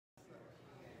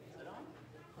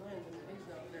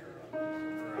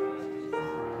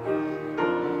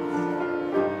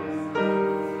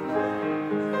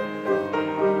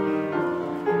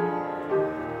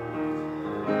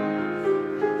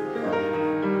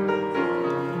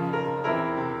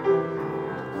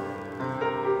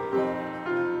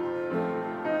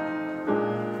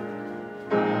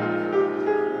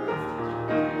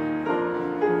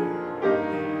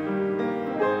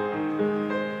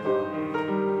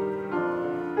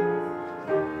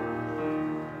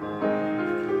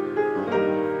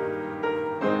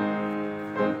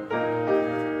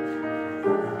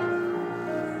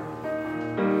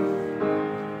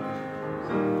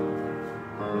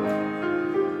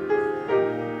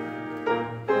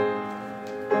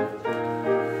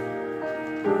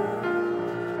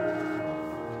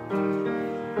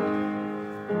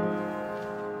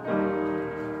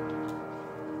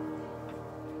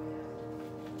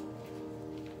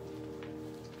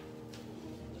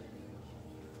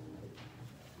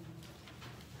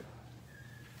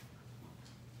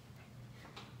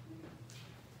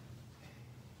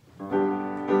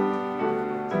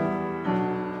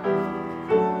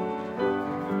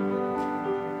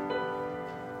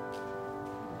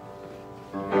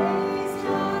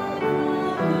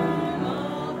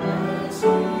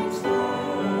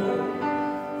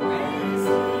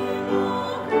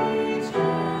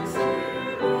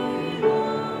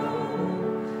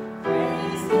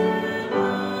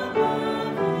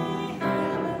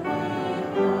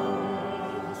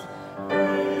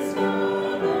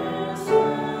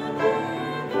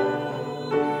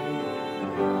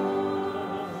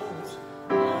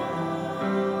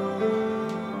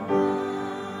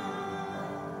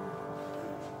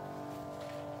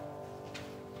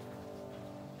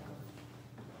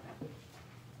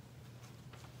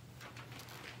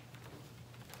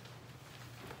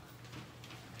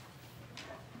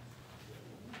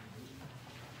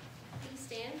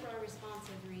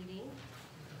responsive reading.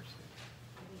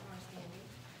 We are standing.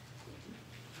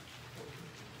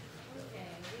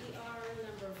 Okay, we are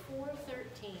number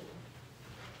 413.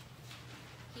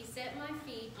 He set my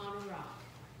feet on a rock.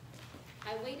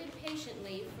 I waited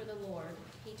patiently for the Lord.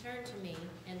 He turned to me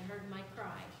and heard my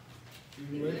cry.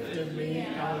 You lifted me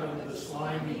out of the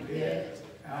slimy pit,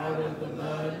 out of the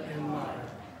mud and mire.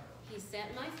 He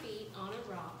set my feet on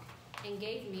a rock and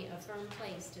gave me a firm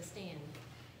place to stand.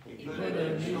 He put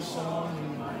a new song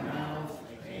in my mouth,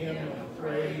 a hymn of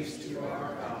praise to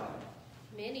our God.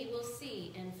 Many will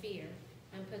see and fear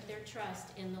and put their trust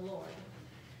in the Lord.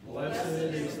 Blessed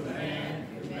is the man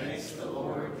who makes the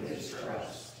Lord his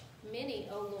trust. Many,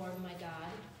 O Lord my God,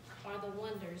 are the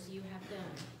wonders you have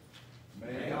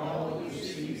done. May all who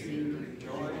see you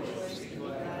rejoice and be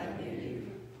glad in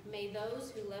you. May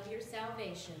those who love your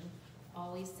salvation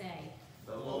always say,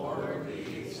 The Lord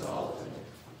be exalted.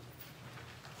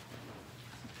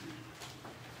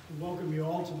 We welcome you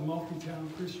all to the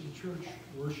Mulkeytown Christian Church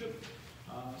worship,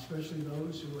 especially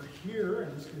those who are here,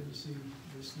 and it's good to see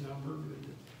this number. Good to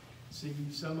see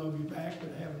some of you back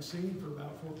that I haven't seen for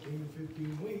about 14 or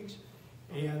 15 weeks.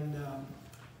 And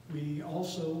we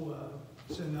also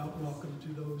send out welcome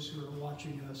to those who are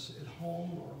watching us at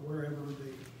home or wherever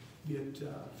they get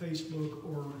Facebook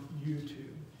or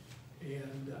YouTube.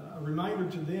 And a reminder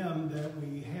to them that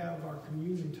we have our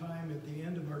communion time at the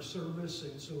end of our service,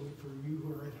 and so for you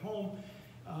who are at home,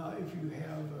 if you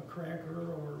have a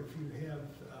cracker or if you have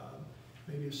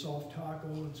maybe a soft taco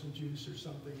and some juice or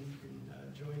something, you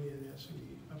can join in as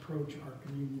we approach our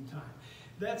communion time.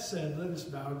 That said, let us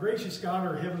bow. Gracious God,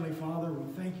 our Heavenly Father,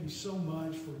 we thank you so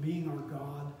much for being our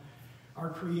God, our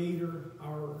Creator,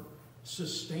 our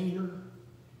Sustainer,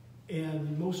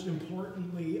 and most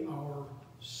importantly, our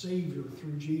Savior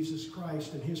through Jesus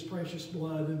Christ and his precious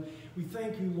blood. And we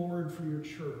thank you, Lord, for your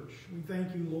church. We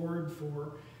thank you, Lord,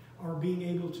 for our being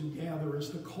able to gather as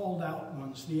the called out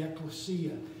ones, the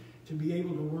ecclesia, to be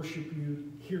able to worship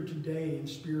you here today in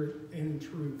spirit and in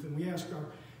truth. And we ask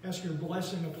your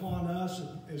blessing upon us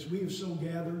as we have so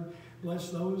gathered.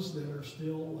 Bless those that are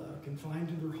still confined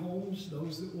to their homes,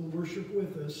 those that will worship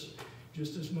with us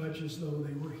just as much as though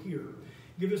they were here.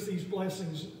 Give us these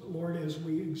blessings, Lord, as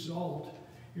we exalt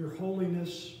your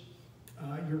holiness,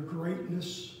 your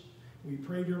greatness. We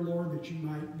pray, dear Lord, that you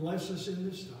might bless us in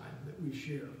this time that we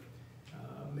share.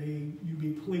 May you be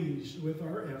pleased with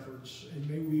our efforts, and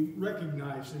may we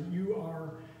recognize that you are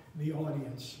the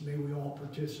audience. May we all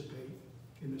participate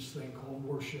in this thing called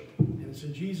worship. And it's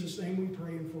in Jesus' name we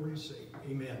pray and for his sake.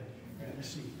 Amen. Have a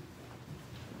seat.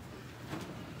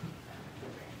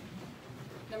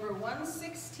 Number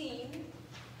 116.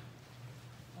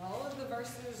 All of the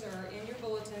verses are in your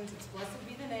bulletins. It's Blessed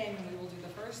Be the Name, and we will do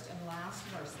the first and last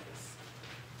verses.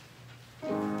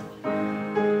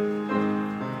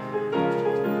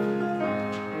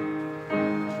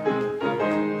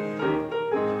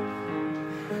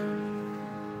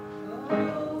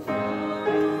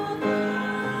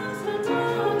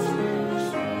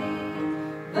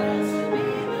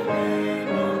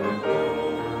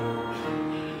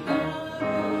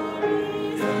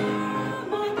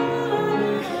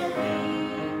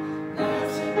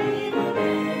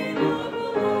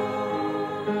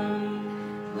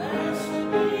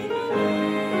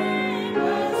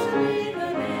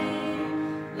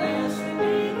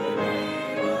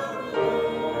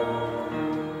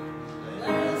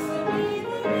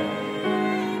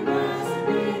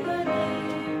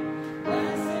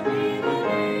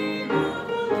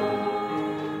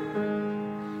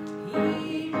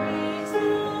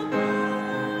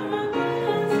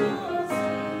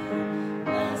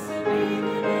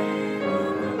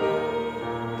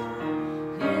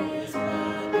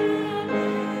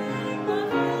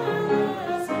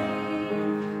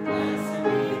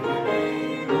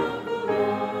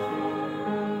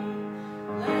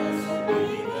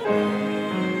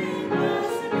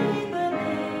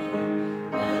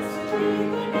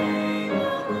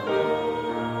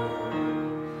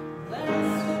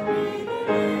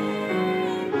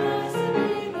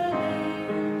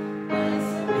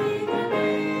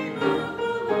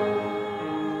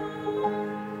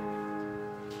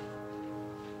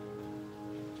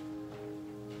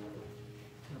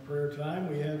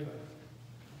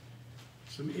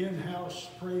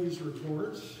 Praise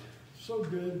reports. So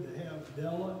good to have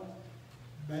Della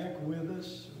back with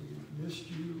us. We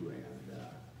missed you, and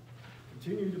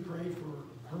continue to pray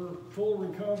for her full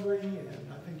recovery.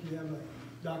 And I think you have a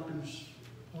doctor's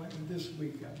appointment this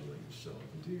week, I believe. So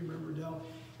continue to remember Della.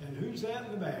 And who's that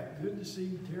in the back? Good to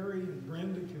see Terry and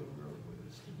Brenda Kilgrove with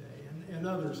us today, and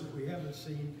others that we haven't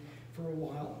seen for a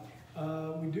while.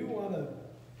 We do want to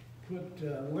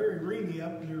put Larry Reedy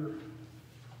up near.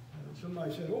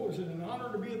 Somebody said, "Oh, is it an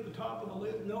honor to be at the top of the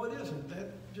list?" No, it isn't.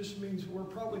 That just means we're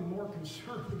probably more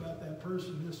concerned about that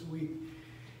person this week.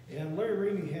 And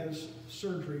Larry Reedy has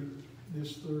surgery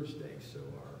this Thursday, so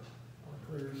our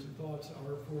prayers and thoughts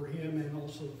are for him and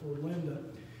also for Linda.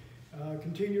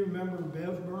 Continue to remember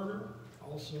Bev Burner,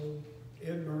 also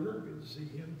Ed Burner. Good to see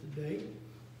him today.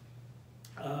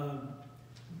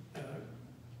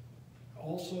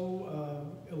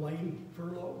 Also Elaine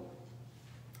Furlow,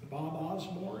 Bob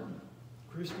Osborne,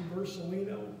 Christy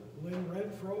Versalino, Lynn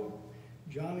Renfro,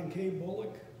 John and Kay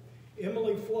Bullock,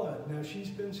 Emily Flood. Now she's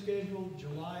been scheduled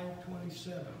July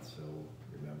 27th, so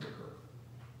remember her.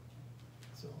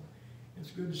 So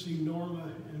it's good to see Norma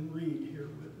and Reed here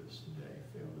with us today.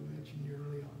 Failed to mention you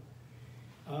early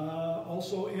on.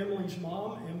 Also Emily's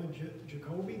mom, Emma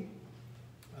Jacoby,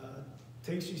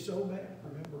 Tacy Soback,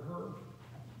 remember her.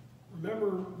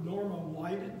 Remember Norma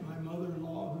Whited, my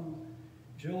mother-in-law, who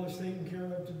Jill is taking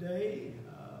care of today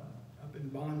up in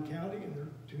Bond County, and they're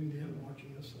tuned in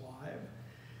watching us live.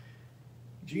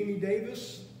 Jeannie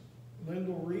Davis,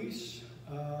 Lyndall Reese.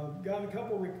 Got a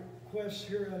couple requests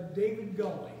here. David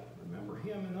Gully, remember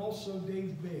him, and also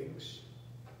Dave Biggs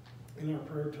in our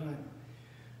prayer time.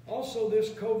 Also, this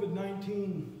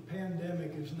COVID-19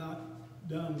 pandemic is not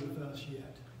done with us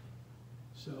yet.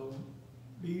 So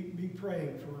be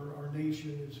praying for our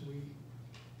nation as we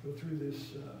go through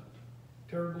this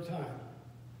terrible time,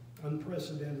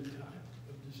 unprecedented time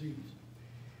of disease.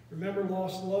 Remember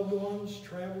lost loved ones,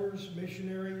 travelers,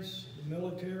 missionaries, the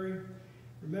military.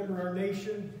 Remember our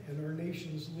nation and our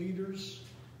nation's leaders.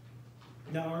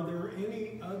 Now, are there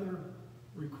any other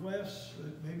requests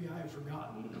that maybe I have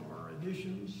forgotten, or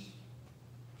additions,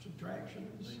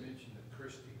 subtractions? They mentioned that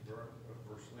Christy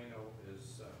Versalino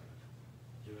is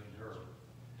doing her.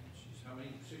 She's how many?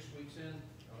 6 weeks in?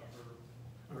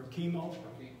 Or chemo?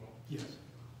 Chemo. Yes.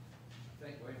 I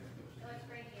think, wait a minute. Oh, it's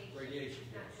radiation. Radiation,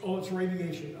 yes. Oh, it's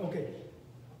radiation. Okay.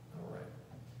 All right.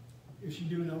 Is she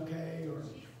doing okay? Or?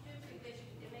 She's doing pretty good.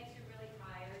 It makes her really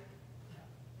tired.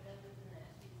 But other than that,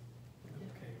 she's...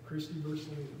 Okay. Christy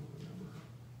Versalino. Remember her.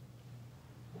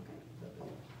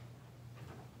 Okay.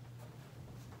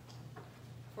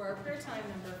 For our prayer time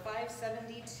number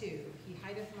 572, He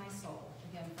hideth my soul.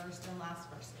 Again, first and last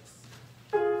verses.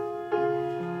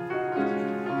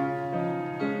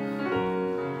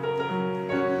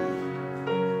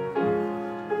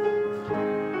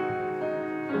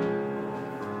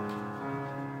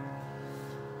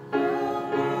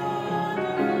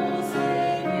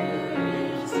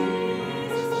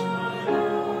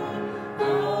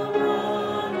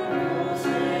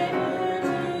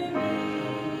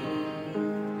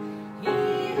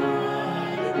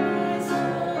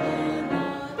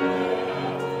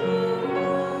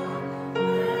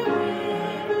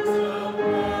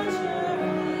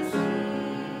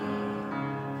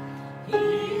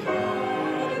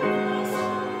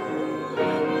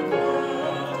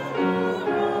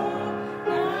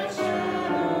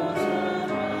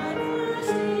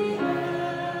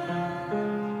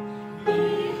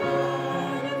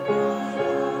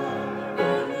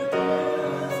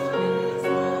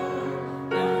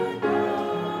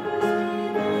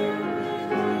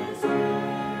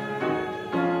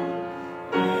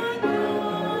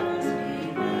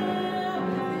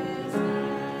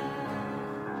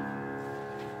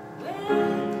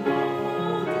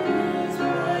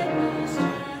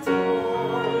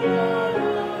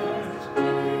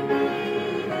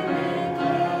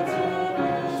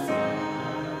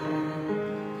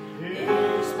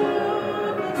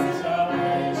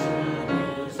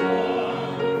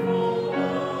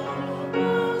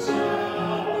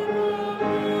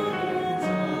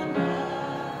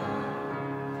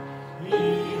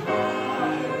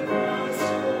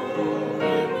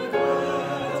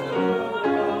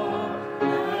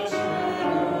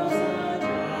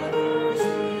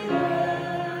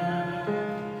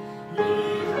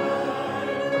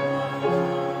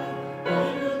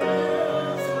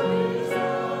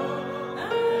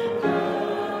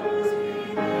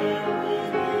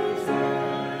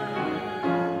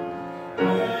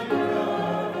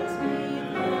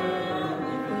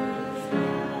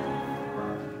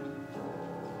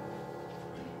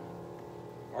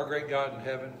 Great God in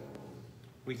heaven,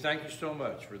 we thank you so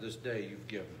much for this day you've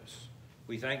given us.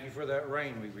 We thank you for that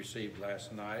rain we received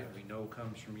last night. We know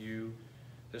comes from you.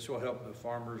 This will help the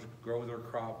farmers grow their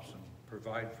crops and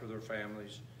provide for their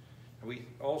families. And we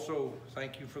also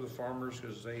thank you for the farmers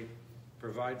because they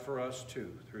provide for us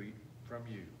too from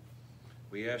you.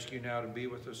 We ask you now to be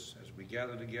with us as we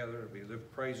gather together. We lift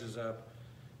praises up.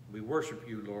 We worship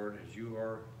you, Lord, as you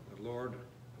are the Lord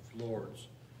of Lords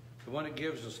the one that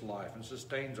gives us life and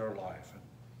sustains our life. And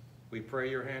we pray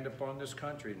your hand upon this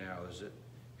country now as it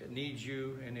needs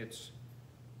you in its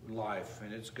life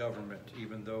and its government,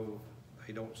 even though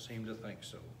they don't seem to think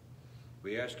so.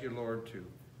 We ask you, Lord, to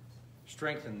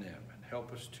strengthen them and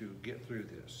help us to get through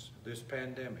this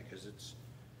pandemic as it's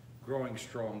growing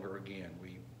stronger again.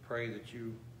 We pray that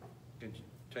you can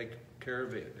take care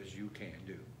of it as you can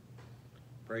do.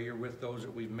 Pray you're with those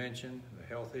that we've mentioned, the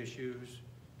health issues,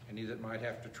 any that might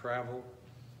have to travel.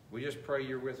 We just pray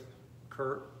you're with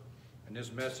Kurt and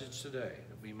this message today,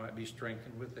 that we might be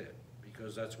strengthened with it,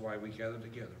 because that's why we gather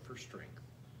together, for strength.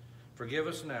 Forgive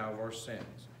us now of our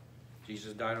sins.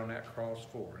 Jesus died on that cross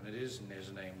for, and it is in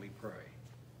his name we pray.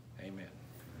 Amen.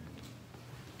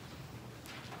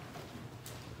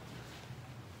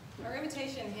 Our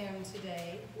invitation hymn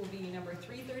today will be number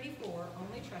 334,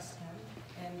 Only Trust Him,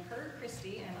 and Kurt,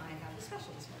 Christy, and I have the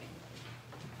special this morning.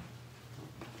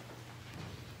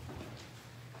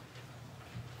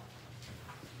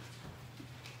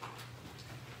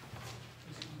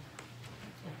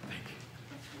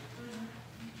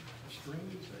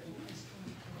 Strings,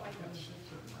 I got 6 of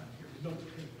them right here. Don't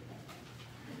take it.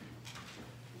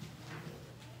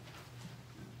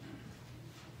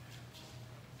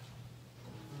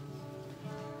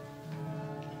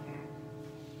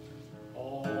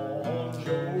 On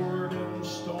Jordan's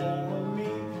stormy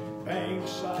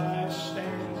banks I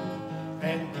stand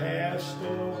and cast a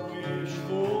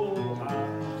wishful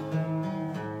eye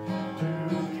to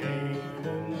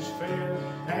Canaan's fair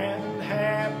and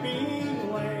happy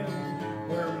land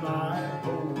where my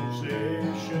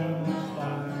possessions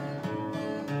lie.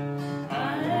 I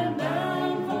am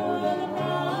bound for the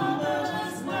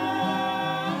promised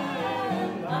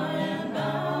land. I am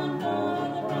bound for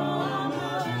the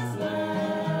promised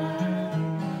land.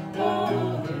 Oh,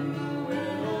 who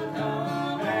will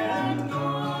come and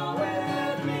go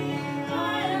with me?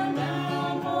 I am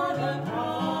bound for the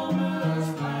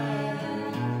promised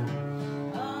land.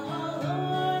 Oh,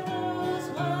 Lord, whose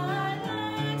wide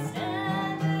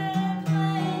extended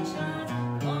plain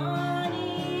shines one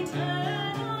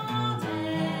eternal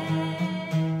day.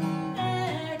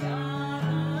 There God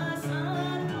the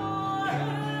Son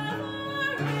forever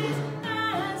reigns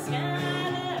and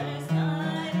scatters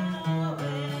night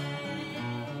away.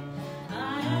 I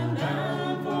am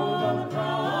bound for the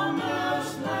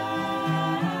promised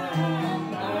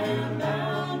land. I am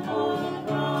bound for the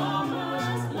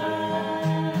promised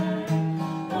land.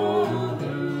 Oh,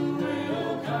 who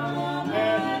will come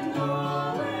and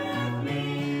go with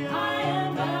me? I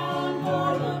am bound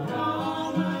for the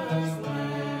promised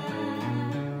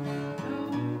land. No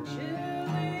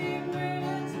chilling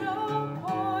winds, no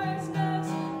poisonous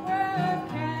breath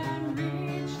can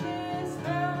reach this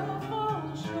helpful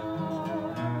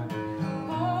shore.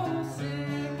 All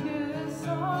sickness,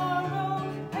 sorrow,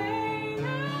 pain,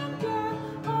 and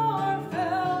death are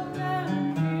felt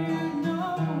and feared no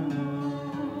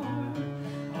more.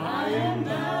 I am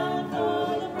bound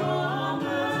for the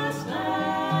promised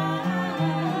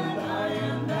land. I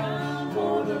am bound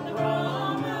for the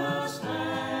promised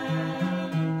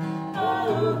land.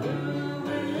 Oh, who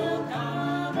will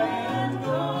come and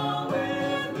go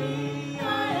with me?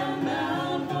 I am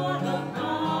bound for the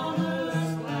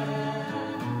promised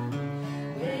land.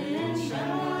 When shall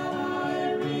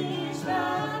I reach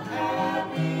that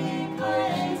happy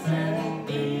place and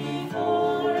be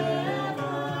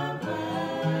forever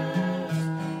blessed?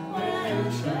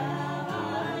 When shall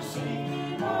I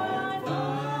see my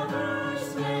Father's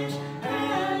face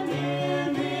and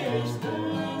in His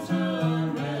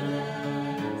bosom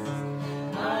rest?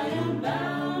 I am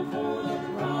bound for the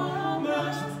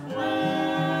promised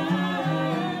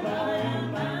land. I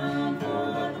am bound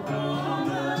for the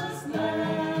promised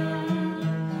land.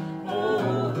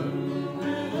 Oh, who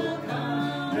will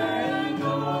come and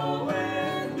go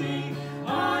with me?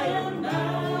 I am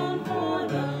bound for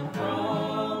the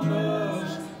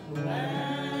promised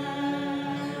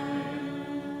land.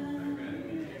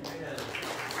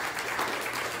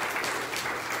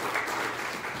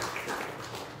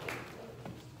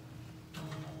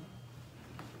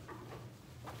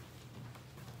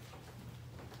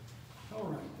 All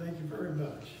right, thank you very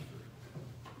much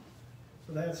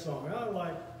for that song. I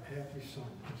like happy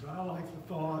songs. I like the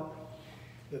thought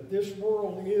that this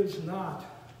world is not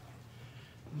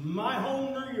my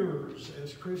home or yours.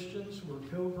 As Christians, we're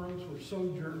pilgrims, we're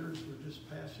sojourners, we're just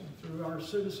passing through. Our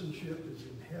citizenship is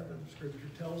in heaven, Scripture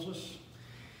tells us.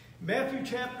 Matthew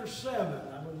chapter 7,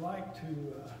 I would like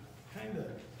to kind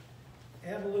of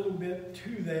add a little bit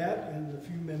to that in the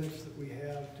few minutes that we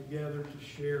have together to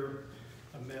share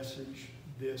a message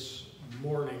this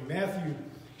morning. Matthew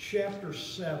chapter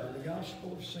 7, the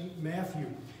Gospel of St. Matthew,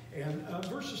 and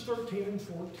verses 13 and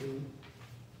 14.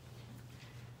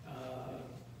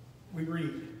 We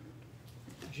read,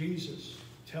 Jesus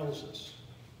tells us,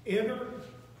 "Enter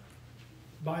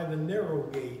by the narrow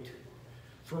gate,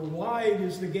 for wide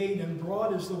is the gate and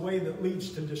broad is the way that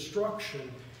leads to destruction,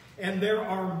 and there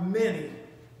are many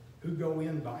who go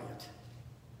in by it.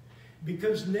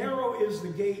 Because narrow is the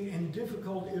gate and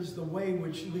difficult is the way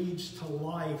which leads to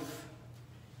life,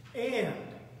 and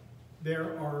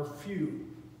there are few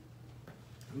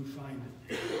who find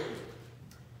it."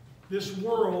 This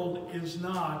world is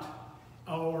not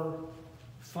our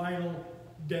final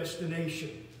destination.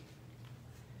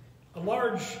 A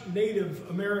large Native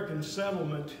American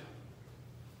settlement,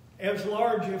 as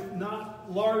large if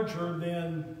not larger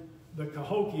than the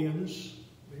Cahokians,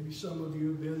 maybe some of you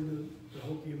have been to the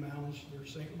Cahokia Mountains near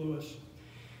St. Louis.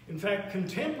 In fact,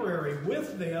 contemporary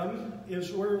with them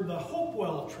is where the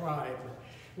Hopewell tribe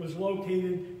was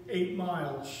located 8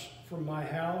 miles from my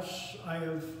house. I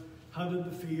have hunted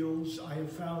the fields. I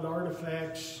have found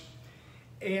artifacts.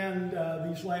 And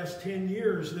these last 10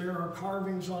 years, there are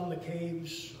carvings on the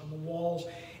caves, on the walls.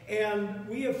 And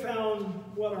we have found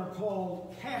what are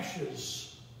called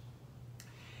caches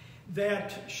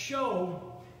that show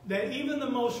that even the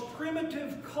most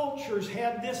primitive cultures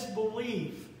had this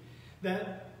belief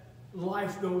that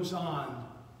life goes on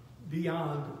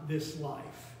beyond this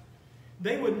life.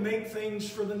 They would make things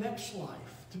for the next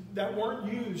life that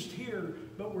weren't used here,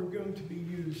 but were going to be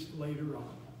used later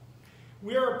on.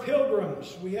 We are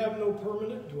pilgrims. We have no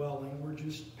permanent dwelling. We're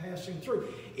just passing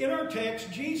through. In our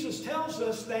text, Jesus tells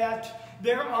us that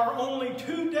there are only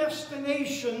 2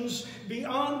 destinations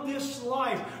beyond this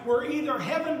life. We're either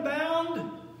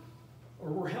heaven-bound or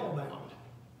we're hell-bound.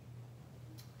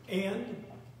 And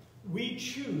we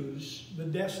choose the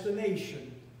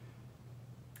destination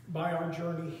by our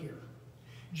journey here.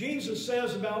 Jesus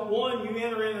says about one, you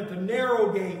enter in at the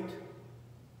narrow gate.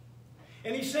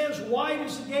 And he says, wide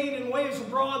is the gate and way is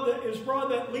broad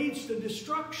that leads to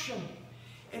destruction.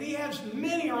 And he has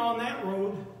many are on that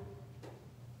road.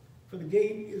 For the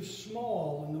gate is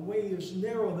small and the way is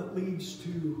narrow that leads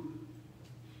to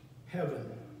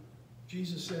heaven.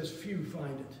 Jesus says, few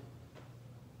find it.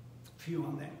 Few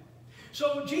on that.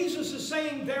 So Jesus is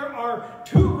saying there are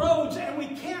 2 roads and we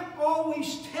can't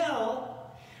always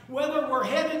tell whether we're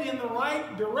headed in the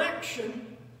right direction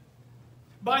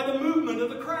by the movement of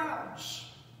the crowds.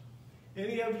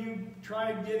 Any of you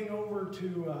tried getting over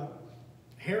to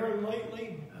Heron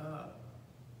lately?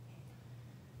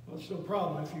 Well, it's no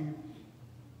problem if you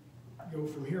go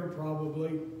from here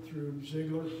probably through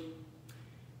Ziegler.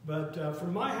 But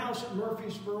from my house at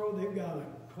Murfreesboro, they've got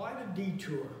quite a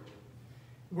detour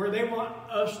where they want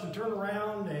us to turn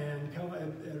around and come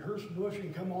at Hurstbush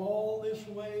and come all this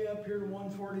way up here to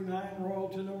 149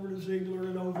 Royalton over to Ziegler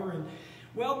and over. And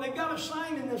well, they've got a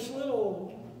sign in this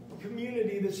little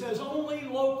community that says only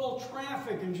local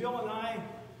traffic. And Jill and I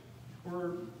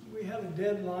we had a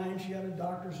deadline. She had a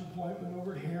doctor's appointment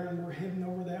over here, and we're heading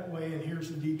over that way. And here's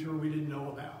the detour we didn't know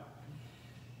about.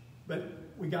 But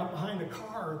we got behind a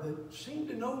car that seemed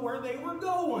to know where they were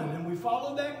going. And we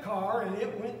followed that car, and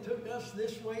it took us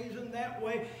this way and that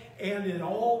way. And it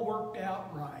all worked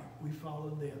out right. We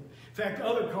followed them. In fact,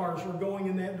 other cars were going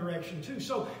in that direction too.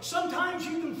 So sometimes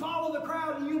you can follow the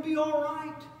crowd and you'll be all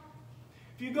right.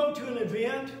 If you go to an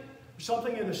event,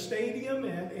 something at a stadium,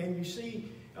 and you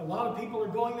see a lot of people are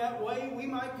going that way, we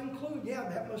might conclude, yeah,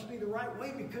 that must be the right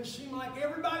way because it seems like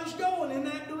everybody's going in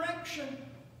that direction.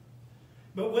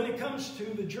 But when it comes to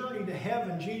the journey to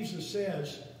heaven, Jesus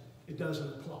says it doesn't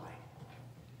apply.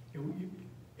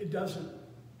 It doesn't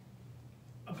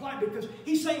apply because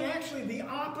he's saying actually the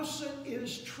opposite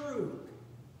is true.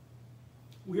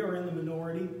 We are in the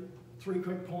minority. 3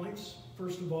 quick points.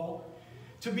 First of all,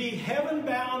 to be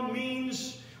heaven-bound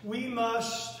means we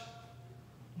must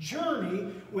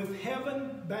journey with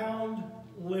heaven-bound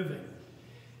living.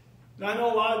 Now, I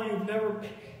know a lot of you have never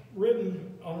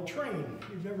ridden on a train.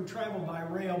 You've never traveled by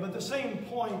rail, but the same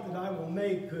point that I will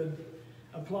make could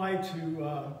apply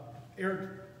to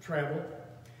air travel.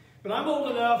 But I'm old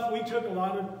enough, we took a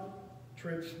lot of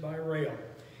trips by rail.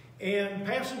 And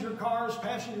passenger cars,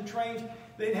 passenger trains,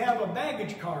 they'd have a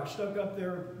baggage car stuck up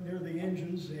there near the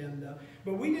engines.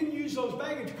 But we didn't use those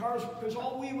baggage cars because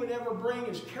all we would ever bring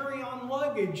is carry-on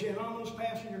luggage. And on those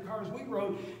passenger cars we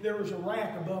rode, there was a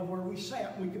rack above where we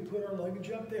sat. We could put our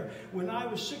luggage up there. When I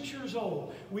was 6 years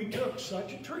old, we took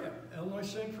such a trip. Illinois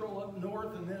Central up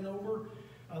north and then over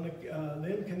on the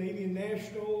then Canadian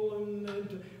National.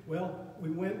 Well,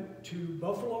 we went to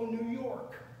Buffalo, New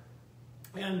York.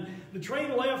 And the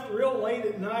train left real late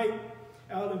at night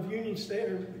out of Union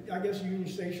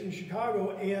Station in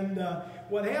Chicago. And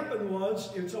what happened was,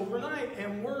 it's overnight,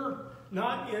 and we're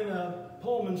not in a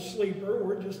Pullman sleeper,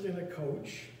 we're just in a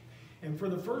coach. And for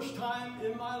the first time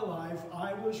in my life,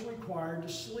 I was required to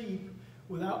sleep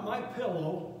without my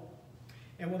pillow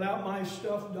and without my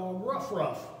stuffed dog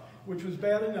Ruff, which was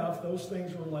bad enough. Those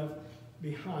things were left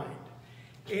behind.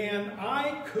 And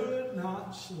I could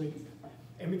not sleep.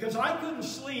 And because I couldn't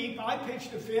sleep, I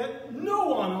pitched a fit. No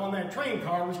one on that train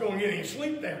car was going to get any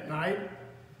sleep that night.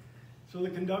 So the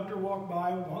conductor walked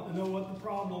by, wanted to know what the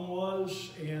problem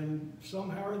was, and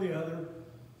somehow or the other,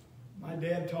 my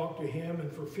dad talked to him,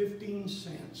 and for 15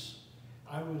 cents,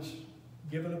 I was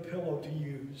given a pillow to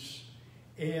use.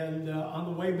 And on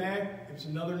the way back, it was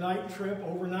another night trip,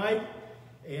 overnight,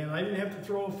 and I didn't have to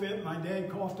throw a fit. My dad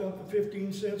coughed up the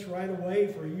 15 cents right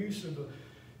away for use of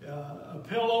a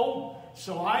pillow,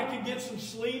 so I could get some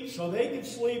sleep, so they could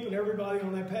sleep, and everybody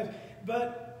on that path.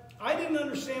 But I didn't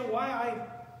understand why I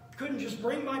couldn't just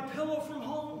bring my pillow from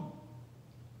home.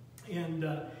 And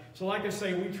so like I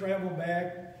say, we traveled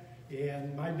back,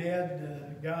 and my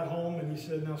dad got home, and he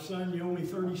said, "Now, son, you owe me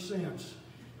 30 cents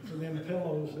for them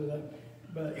pillows."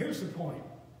 But here's the point.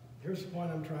 Here's the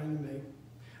point I'm trying to make.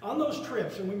 On those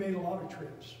trips, and we made a lot of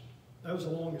trips. That was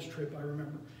the longest trip I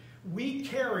remember. We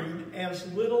carried as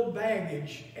little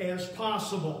baggage as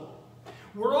possible.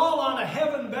 We're all on a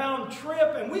heaven-bound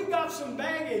trip, and we've got some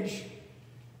baggage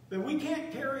that we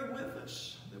can't carry with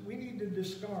us, that we need to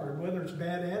discard, whether it's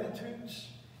bad attitudes,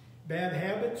 bad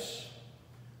habits,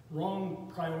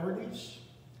 wrong priorities.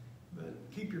 But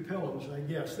keep your pillows, I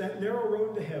guess. That narrow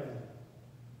road to heaven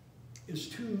is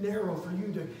too narrow for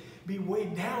you to be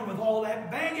weighed down with all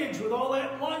that baggage, with all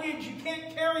that luggage. You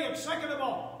can't carry it. Second of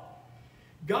all,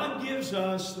 God gives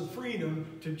us the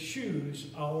freedom to choose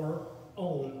our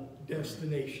own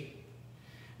destination.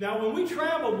 Now, when we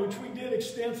traveled, which we did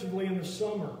extensively in the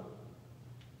summer,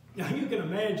 now you can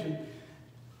imagine,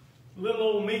 little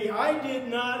old me, I did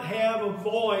not have a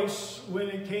voice when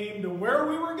it came to where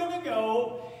we were going to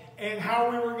go and how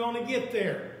we were going to get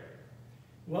there,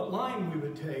 what line we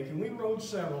would take. And we rode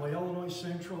several: the Illinois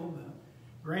Central, the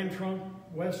Grand Trunk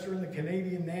Western, the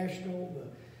Canadian National, the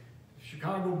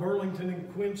Chicago Burlington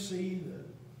and Quincy, the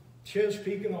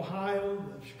Chesapeake and Ohio,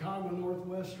 the Chicago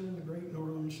Northwestern, the Great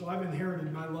Northern. So I've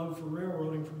inherited my love for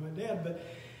railroading from my dad. But,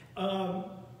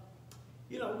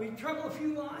 we traveled a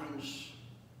few lines,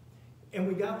 and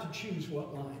we got to choose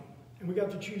what line, and we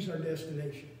got to choose our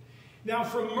destination. Now,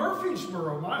 from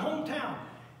Murfreesboro, my hometown,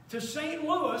 to St.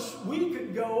 Louis, we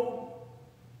could go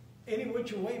any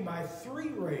which way by 3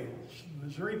 rails: the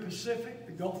Missouri Pacific,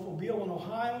 the Gulf Mobile in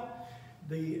Ohio,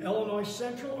 the Illinois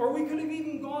Central, or we could have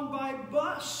even gone by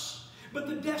bus. But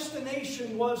the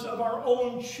destination was of our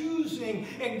own choosing,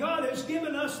 and God has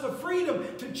given us the freedom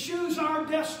to choose our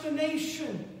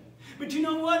destination. But you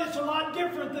know what? It's a lot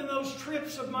different than those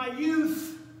trips of my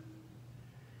youth.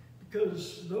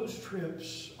 Because those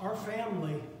trips, our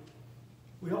family,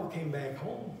 we all came back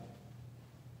home.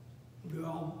 We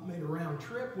all made a round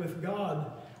trip. With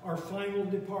God, our final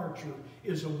departure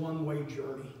is a one-way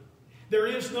journey. There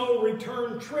is no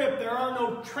return trip. There are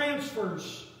no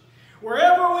transfers.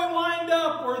 Wherever we wind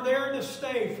up, we're there to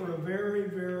stay for a very,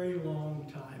 very long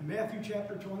time. Matthew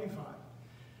chapter 25,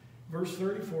 verse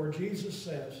 34, Jesus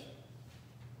says,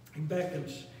 he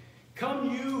beckons, "Come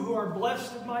you who are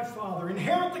blessed of my Father,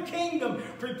 inherit the kingdom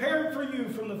prepared for you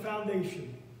from the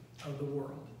foundation of the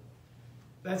world."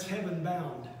 That's heaven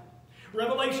bound.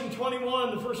 Revelation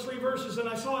 21, the first 3 verses, "And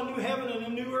I saw a new heaven and a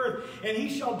new earth, and he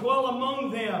shall dwell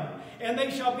among them, and they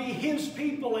shall be his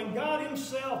people, and God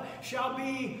himself shall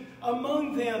be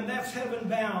among them." That's heaven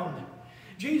bound.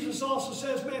 Jesus also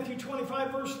says, Matthew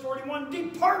 25, verse 41,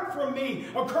 "Depart from me,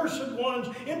 accursed ones,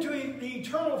 into the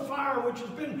eternal fire which has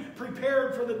been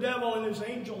prepared for the devil and his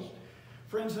angels."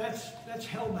 Friends, that's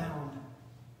hell-bound.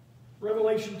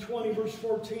 Revelation 20, verse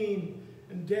 14,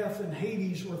 "And death and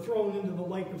Hades were thrown into the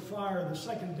lake of fire," the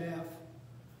second death,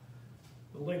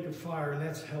 the lake of fire, and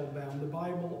that's hell-bound. The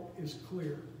Bible is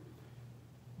clear.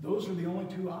 Those are the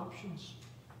only 2 options.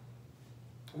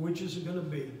 Which is it going to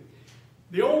be?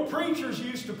 The old preachers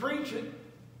used to preach it,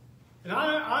 and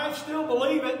I still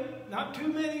believe it. Not too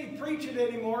many preach it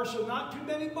anymore, so not too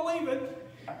many believe it.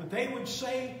 But they would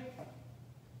say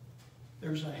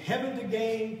there's a heaven to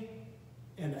gain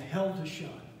and a hell to shun.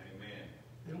 Amen.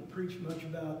 They don't preach much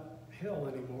about hell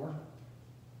anymore.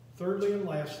 Thirdly and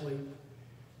lastly,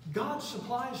 God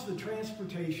supplies the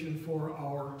transportation for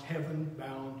our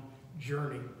heaven-bound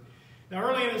journey. Now,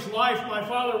 early in his life, my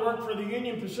father worked for the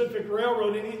Union Pacific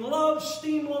Railroad, and he loved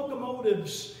steam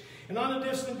locomotives. And on a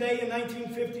distant day in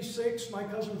 1956, my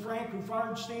cousin Frank, who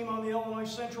fired steam on the Illinois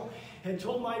Central, had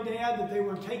told my dad that they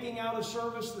were taking out of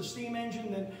service the steam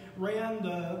engine that ran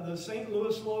the St.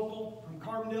 Louis local from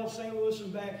Carbondale, St. Louis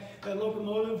and back. That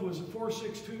locomotive was a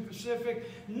 462 Pacific,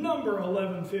 number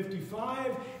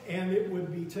 1155, and it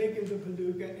would be taken to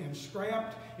Paducah and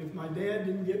scrapped if my dad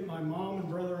didn't get my mom and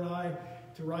brother and I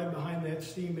to ride behind that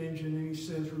steam engine. And he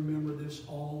says, remember this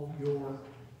all your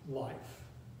life.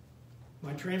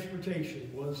 My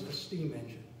transportation was a steam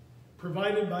engine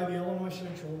provided by the Illinois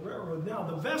Central Railroad. Now,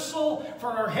 the vessel for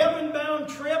our heaven-bound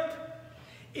trip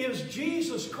is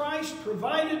Jesus Christ,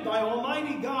 provided by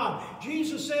Almighty God.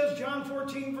 Jesus says, John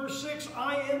 14, verse 6,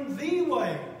 I am the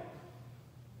way,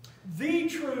 the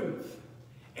truth,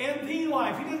 and the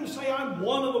life. He didn't say I'm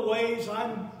one of the ways,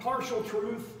 I'm partial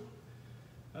truth.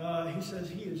 He says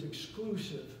he is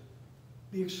exclusive,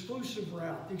 the exclusive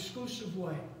route, the exclusive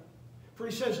way. For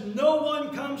he says, no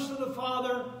one comes to the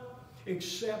Father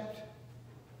except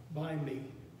by me.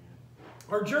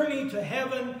 Our journey to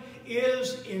heaven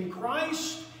is in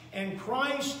Christ and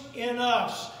Christ in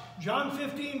us. John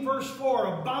 15, verse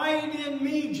 4, abide in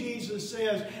me, Jesus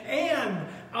says, and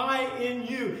I in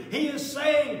you. He is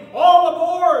saying, all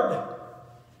aboard.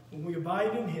 When we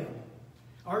abide in him,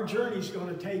 our journey is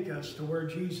going to take us to where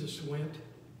Jesus went,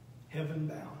 heaven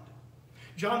bound.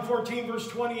 John 14, verse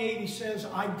 28, he says,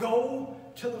 I go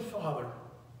to the Father.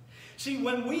 See,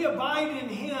 when we abide in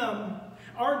him,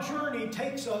 our journey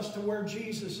takes us to where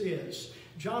Jesus is.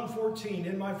 John 14,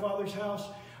 in my Father's house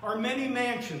are many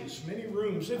mansions, many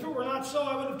rooms. If it were not so,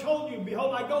 I would have told you,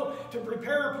 behold, I go to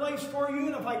prepare a place for you,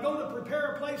 and if I go to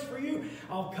prepare a place for you,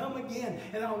 I'll come again,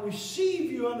 and I'll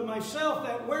receive you unto myself,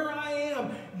 that where I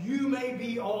am, you may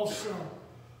be also.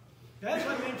 As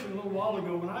I mentioned a little while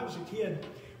ago, when I was a kid,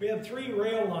 we had 3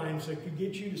 rail lines that could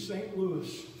get you to St. Louis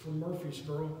from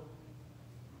Murfreesboro,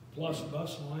 plus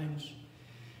bus lines.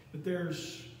 But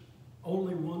there's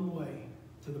only one way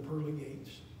to the pearly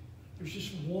gates. There's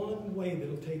just one way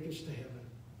that'll take us to heaven.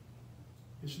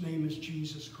 His name is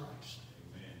Jesus Christ.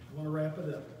 Amen. I want to wrap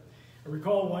it up. I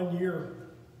recall one year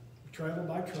we traveled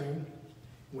by train.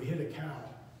 We hit a cow.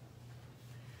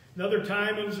 Another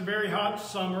time it was a very hot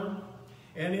summer.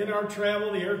 And in our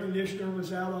travel, the air conditioner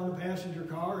was out on the passenger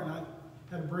car, and I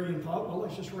had a brilliant thought, well,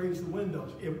 let's just raise the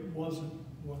windows. It wasn't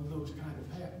one of those kind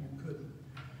of hats. You couldn't.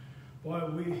 Boy,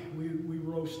 we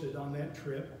roasted on that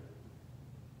trip.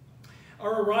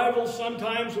 Our arrivals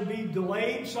sometimes would be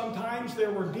delayed. Sometimes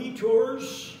there were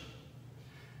detours.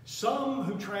 Some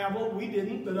who traveled, we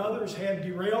didn't, but others had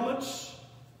derailments.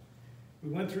 We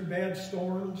went through bad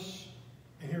storms.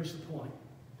 And here's the point.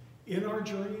 In our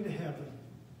journey to heaven,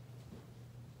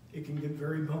 it can get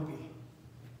very bumpy.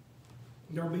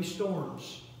 There'll be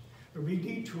storms. There'll be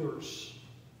detours.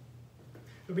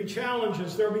 There'll be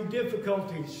challenges. There'll be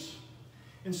difficulties.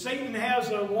 And Satan has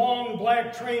a long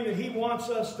black train that he wants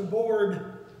us to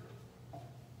board.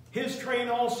 His train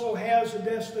also has a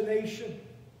destination.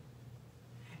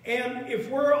 And if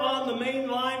we're on the main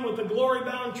line with the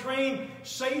glory-bound train,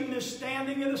 Satan is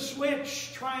standing at a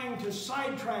switch trying to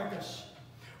sidetrack us.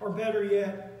 Or better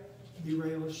yet,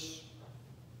 derail us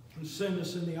and send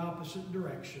us in the opposite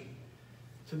direction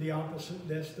to the opposite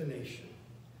destination.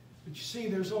 But you see,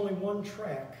 there's only one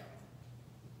track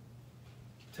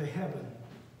to heaven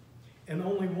and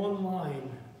only one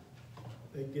line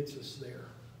that gets us there.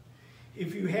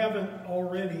 If you haven't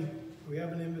already, we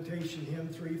have an invitation hymn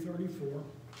 334.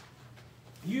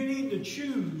 You need to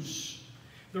choose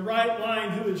the right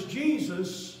line, who is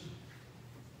Jesus,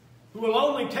 who will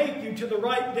only take you to the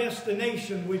right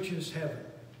destination, which is heaven.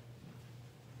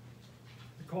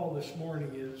 The call this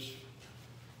morning is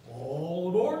all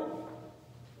aboard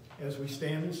as we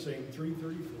stand and sing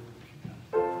 334.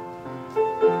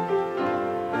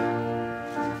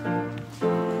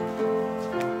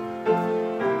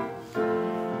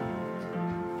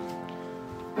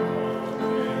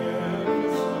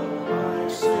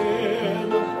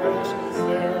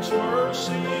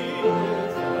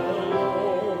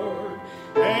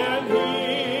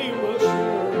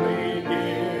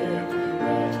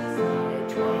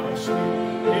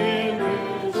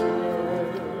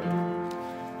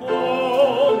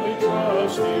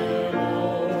 Trust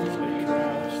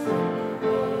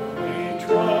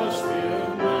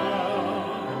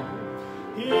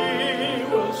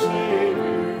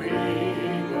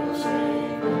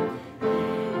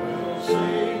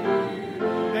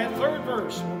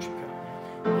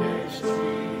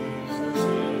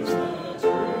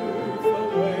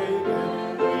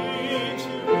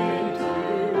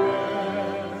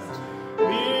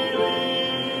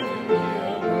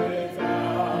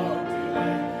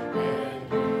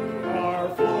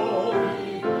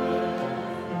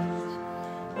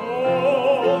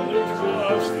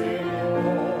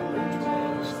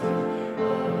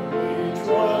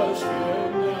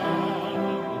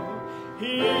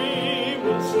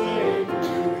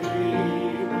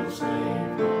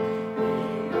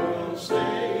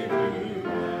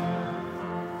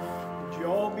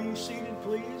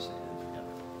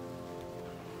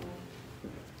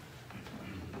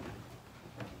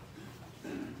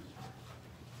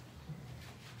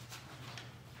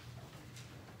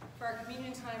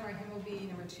communion time, our hymn will be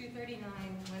number 239,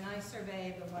 When I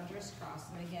Survey the Wondrous Cross.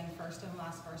 And again, first and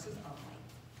last verses only.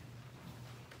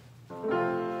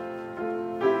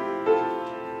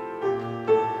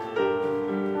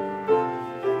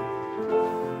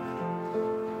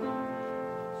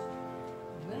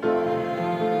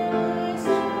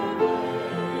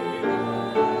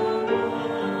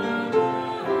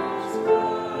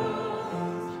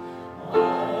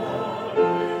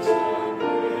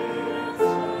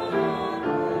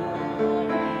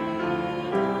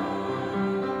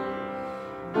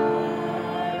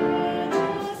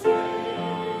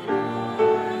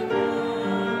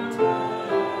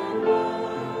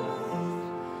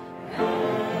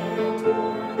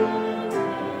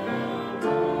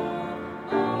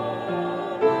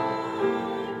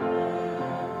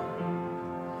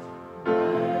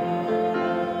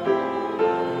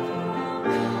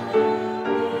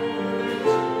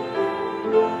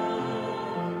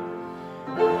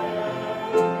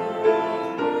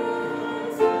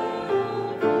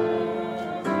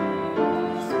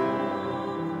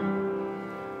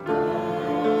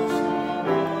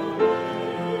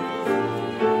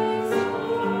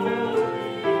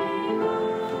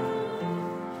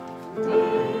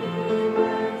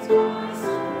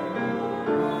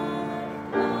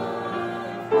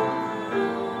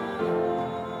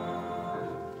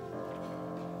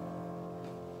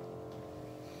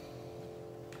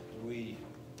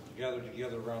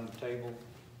 Together around the table,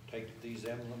 take these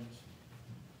emblems.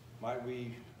 Might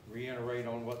we reiterate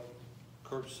on what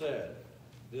Kurt said?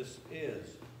 This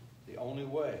is the only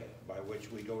way by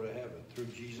which we go to heaven, through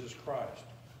Jesus Christ,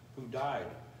 who died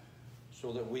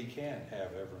so that we can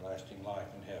have everlasting life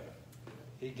in heaven.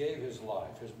 He gave his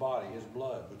life, his body, his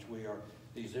blood, which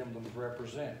these emblems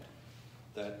represent,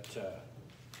 that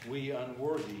we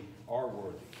unworthy are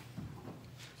worthy.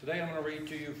 Today I'm going to read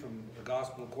to you from the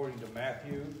Gospel according to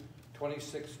Matthew,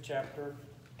 26th chapter,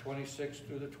 26th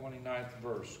through the 29th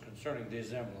verse, concerning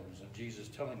these emblems, and Jesus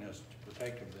telling us to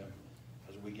partake of them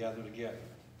as we gather together.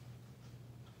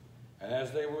 And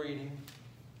as they were eating,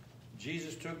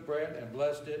 Jesus took bread and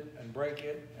blessed it and brake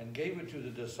it and gave it to the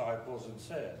disciples and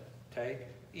said, "Take,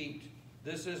 eat,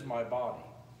 this is my body."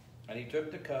 And he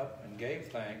took the cup and gave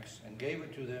thanks and gave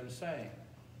it to them, saying,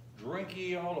 "Drink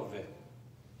ye all of it.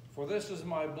 For this is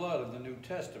my blood of the New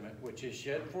Testament, which is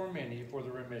shed for many for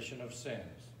the remission of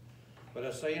sins. But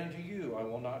I say unto you, I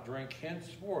will not drink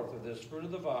henceforth of this fruit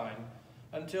of the vine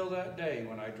until that day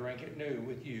when I drink it new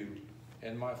with you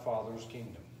in my Father's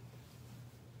kingdom."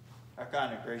 Our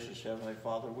kind and gracious Heavenly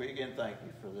Father, we again thank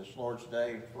you for this Lord's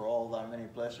Day and for all thy many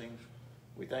blessings.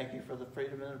 We thank you for the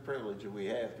freedom and the privilege that we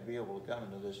have to be able to come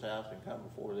into this house and come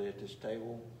before thee at this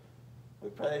table. We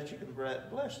pray that you can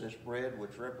bless this bread,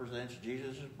 which represents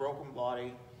Jesus' broken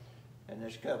body, and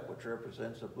this cup, which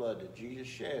represents the blood that Jesus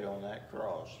shed on that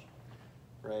cross.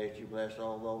 Pray that you bless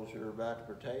all those who are about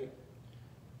to partake.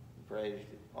 We pray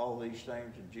all these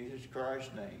things in Jesus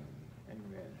Christ's name.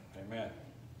 Amen. Amen.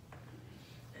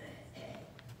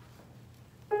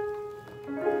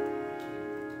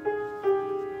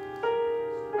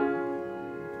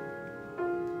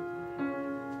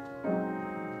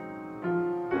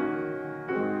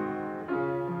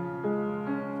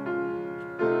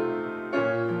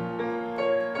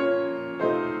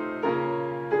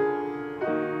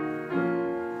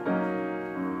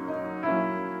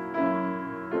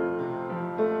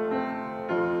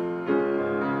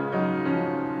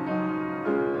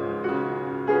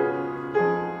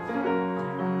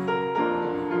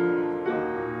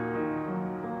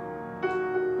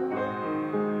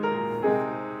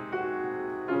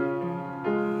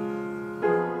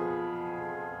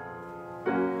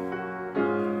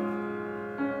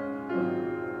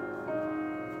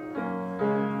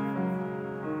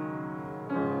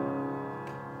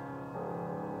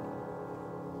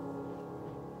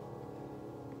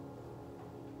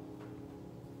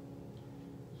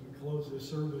 Close this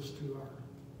service to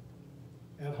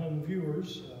our at-home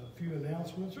viewers. A few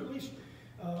announcements, or at least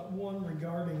one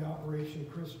regarding Operation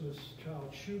Christmas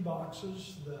Child Shoe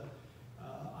Boxes. The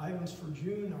items for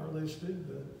June are listed,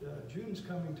 but June's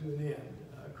coming to an end.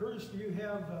 Curtis, do you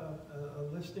have a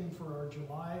listing for our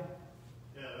July?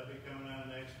 Yeah, that'll be coming out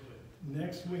next week.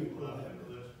 Next week. We'll have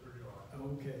a list for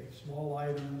July. Okay, small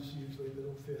items usually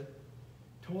that'll fit.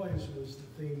 Toys was the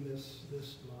theme this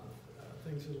month.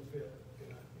 Things that'll fit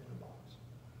in a box.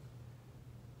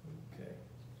 Okay.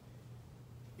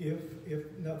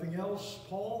 If nothing else,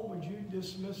 Paul, would you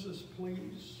dismiss us,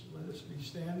 please? Let us be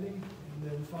standing,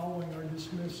 and then following our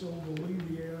dismissal, we'll leave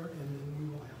the air, and then we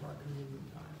will have our communion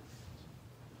time.